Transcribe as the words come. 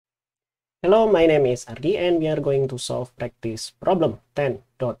Hello, my name is Ardi and we are going to solve practice problem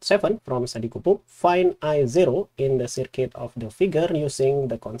 10.7 from Sadiku book. Find I0 in the circuit of the figure using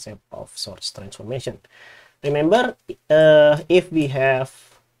the concept of source transformation. Remember, if we have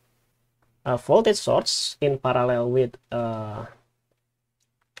a voltage source in parallel with a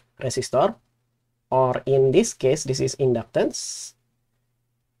resistor, or in this case, this is inductance,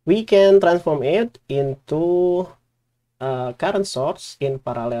 we can transform it into a current source in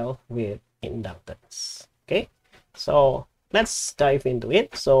parallel with inductance. Okay, so let's dive into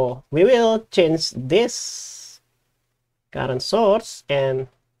it. So we will change this current source and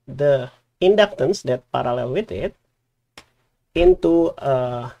the inductance that parallel with it into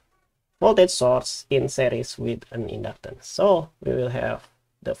a voltage source in series with an inductance. So we will have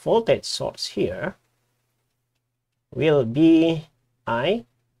the voltage source here will be I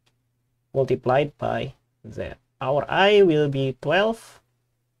multiplied by Z. Our I will be 12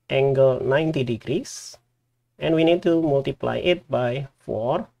 angle 90 degrees, and we need to multiply it by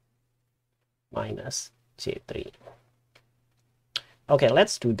 4 minus J3. Okay,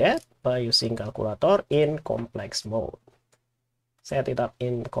 let's do that by using calculator in complex mode. Set it up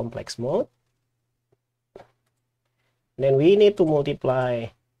in complex mode. Then we need to multiply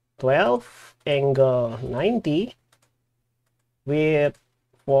 12 angle 90 with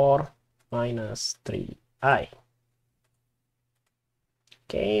 4 minus 3i.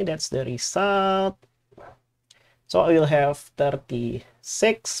 Okay, that's the result. So I will have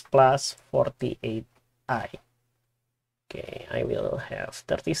 36 plus 48i. Okay, I will have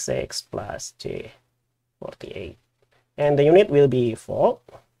 36 plus J48. And the unit will be volt.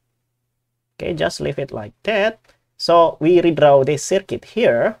 Okay, just leave it like that. So we redraw this circuit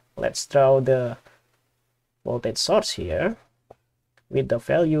here. Let's draw the voltage source here with the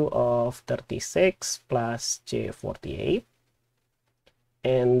value of 36 plus J48.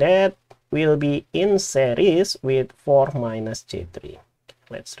 And that will be in series with 4 minus J3.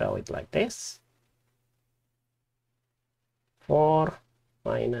 Let's draw it like this. 4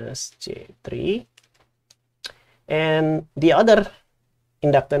 minus J3. And the other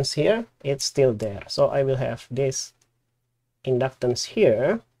inductance here, it's still there. So I will have this inductance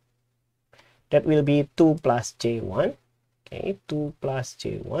here. That will be 2 plus J1. Okay, 2 plus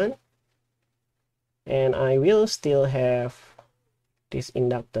J1. And I will still have this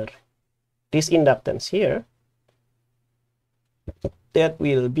inductance here, that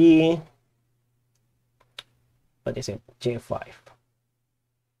will be, what is it, J5.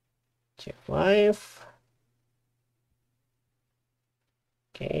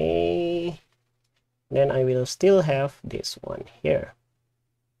 Okay, then I will still have this one here.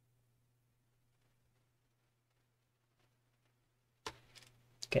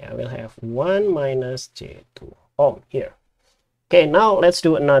 Okay, I will have 1 minus J2 ohm here. Okay, now let's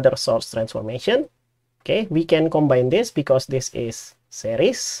do another source transformation. Okay, we can combine this because this is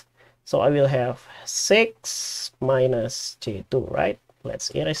series. So I will have 6 minus J2, right?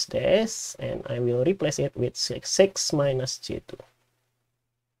 Let's erase this and I will replace it with 6 minus J2.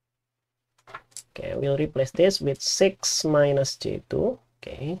 Okay, I will replace this with 6 minus J2.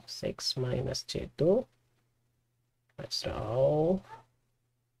 Okay, 6 minus J2. Let's draw.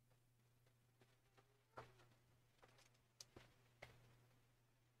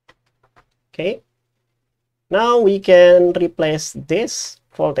 Okay, now we can replace this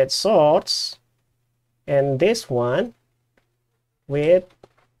voltage source and this one with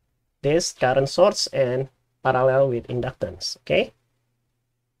this current source and parallel with inductance. Okay,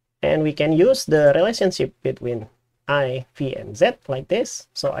 and we can use the relationship between I, V, and Z like this.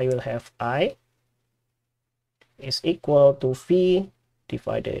 So I will have I is equal to V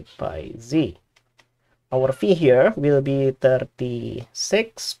divided by Z. Our V here will be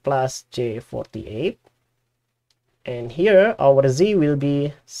 36 plus J48. And here our Z will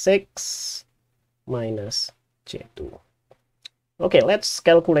be 6 minus J2. Okay, let's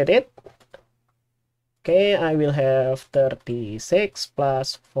calculate it. Okay, I will have 36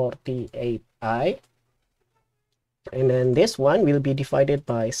 plus 48i. And then this one will be divided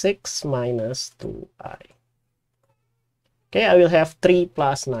by 6 minus 2i. Okay, I will have 3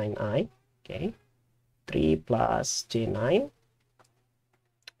 plus 9i. Okay, 3 plus J9.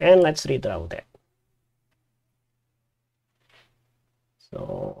 And let's redraw that.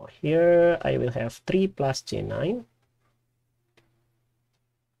 So here I will have 3 plus J9.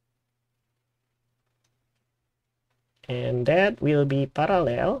 And that will be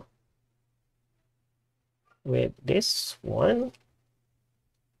parallel with this one.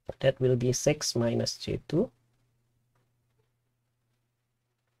 That will be 6 minus J2.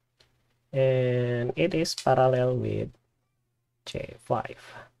 And it is parallel with J5.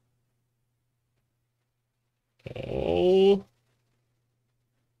 Okay,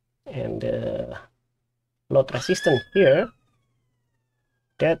 and the load resistance here,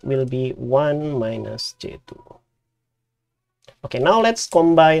 that will be 1 minus J2. Okay, now let's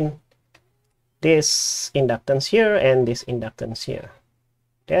combine this inductance here and this inductance here.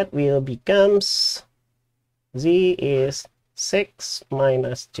 That will becomes Z is 6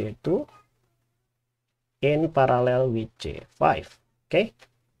 minus J2 in parallel with J5. Okay,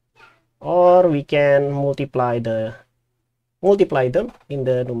 or we can multiply them in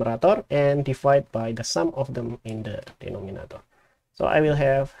the numerator and divide by the sum of them in the denominator. So I will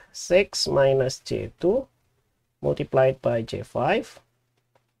have 6 minus J2 multiplied by J5,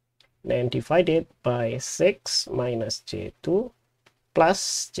 then divided by 6 minus J2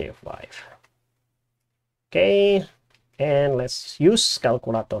 plus J5. Okay, and let's use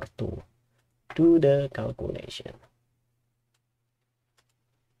calculator to do the calculation.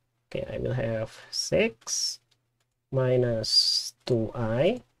 Okay, I will have 6 minus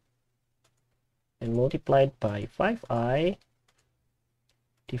 2i and multiplied by 5i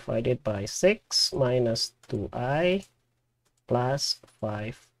divided by 6 minus 2i plus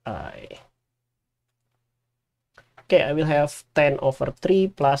 5i. Okay, I will have 10 over 3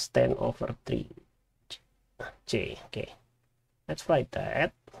 plus 10 over 3 j. Okay, let's write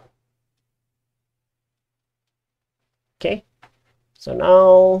that. Okay, so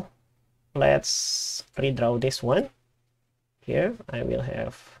now let's redraw this one. Here I will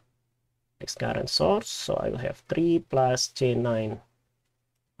have this current source, so I will have 3 plus J9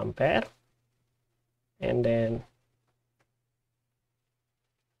 ampere, and then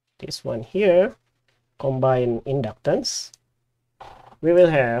this one here, combine inductance, we will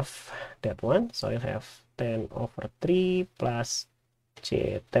have that one, so I'll have 10 over 3 plus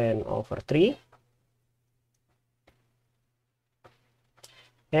J10 over 3,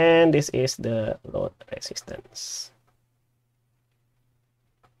 and this is the load resistance.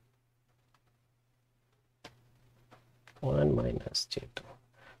 One minus J2.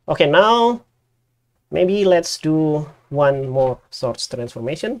 Okay, now maybe let's do one more source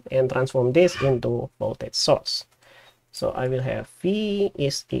transformation and transform this into voltage source. So I will have V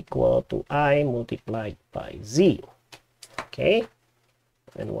is equal to I multiplied by Z. Okay,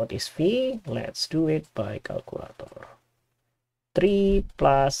 and what is V? Let's do it by calculator. 3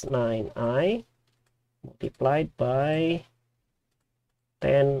 plus 9i multiplied by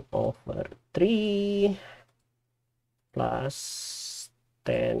 10 over 3 plus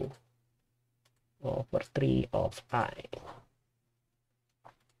 10 over 3 of I.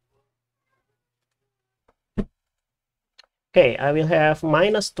 Okay, I will have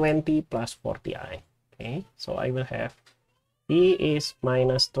minus 20 plus 40i. Okay, so I will have V is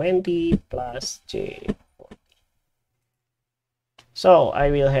minus 20 plus J40. So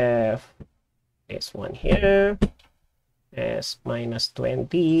I will have this one here as minus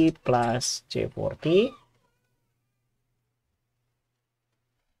 20 plus J40.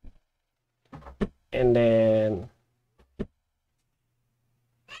 And then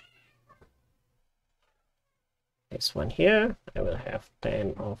this one here, I will have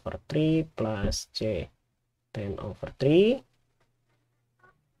 10 over 3 plus J 10 over 3.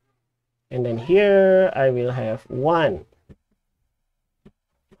 And then here I will have 1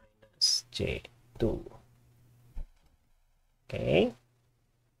 minus J2. Okay.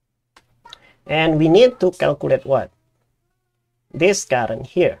 And we need to calculate what? This current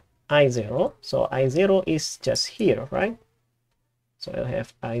here. I0, so I0 is just here, right? So I'll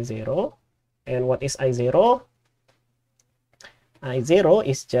have I0, and what is I0? I0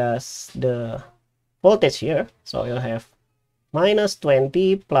 is just the voltage here, so I'll have minus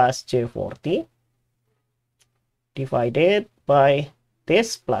 20 plus J40 divided by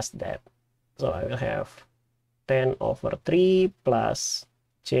this plus that, so I will have 10 over 3 plus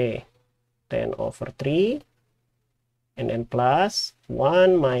J 10 over 3, and then plus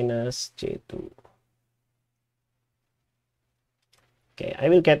 1 minus J2. Okay, I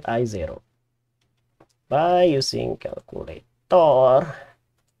will get I0 by using calculator.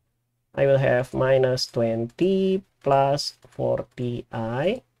 I will have minus 20 plus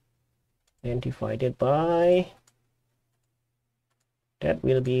 40i and divided by, that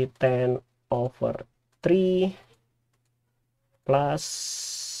will be 10 over 3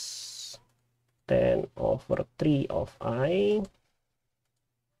 plus 10 over 3 of I,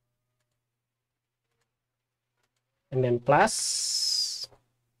 and then plus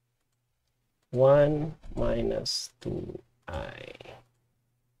 1 minus 2i.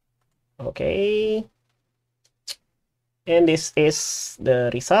 Okay, and this is the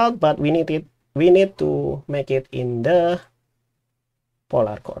result, but we need to make it in the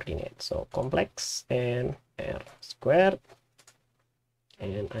polar coordinate. So complex and r squared,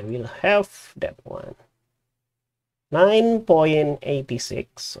 and I will have that one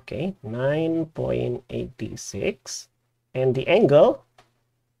 9.86. okay, 9.86, and the angle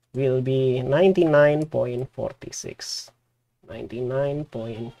will be 99.46,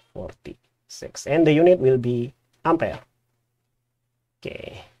 99.46, and the unit will be ampere.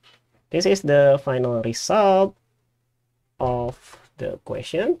 Okay, this is the final result of the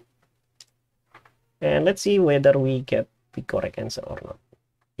question, and let's see whether we get the correct answer or not.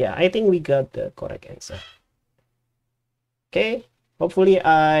 Yeah, I think we got the correct answer. Okay, hopefully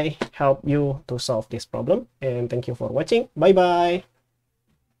I help you to solve this problem, and thank you for watching. Bye bye.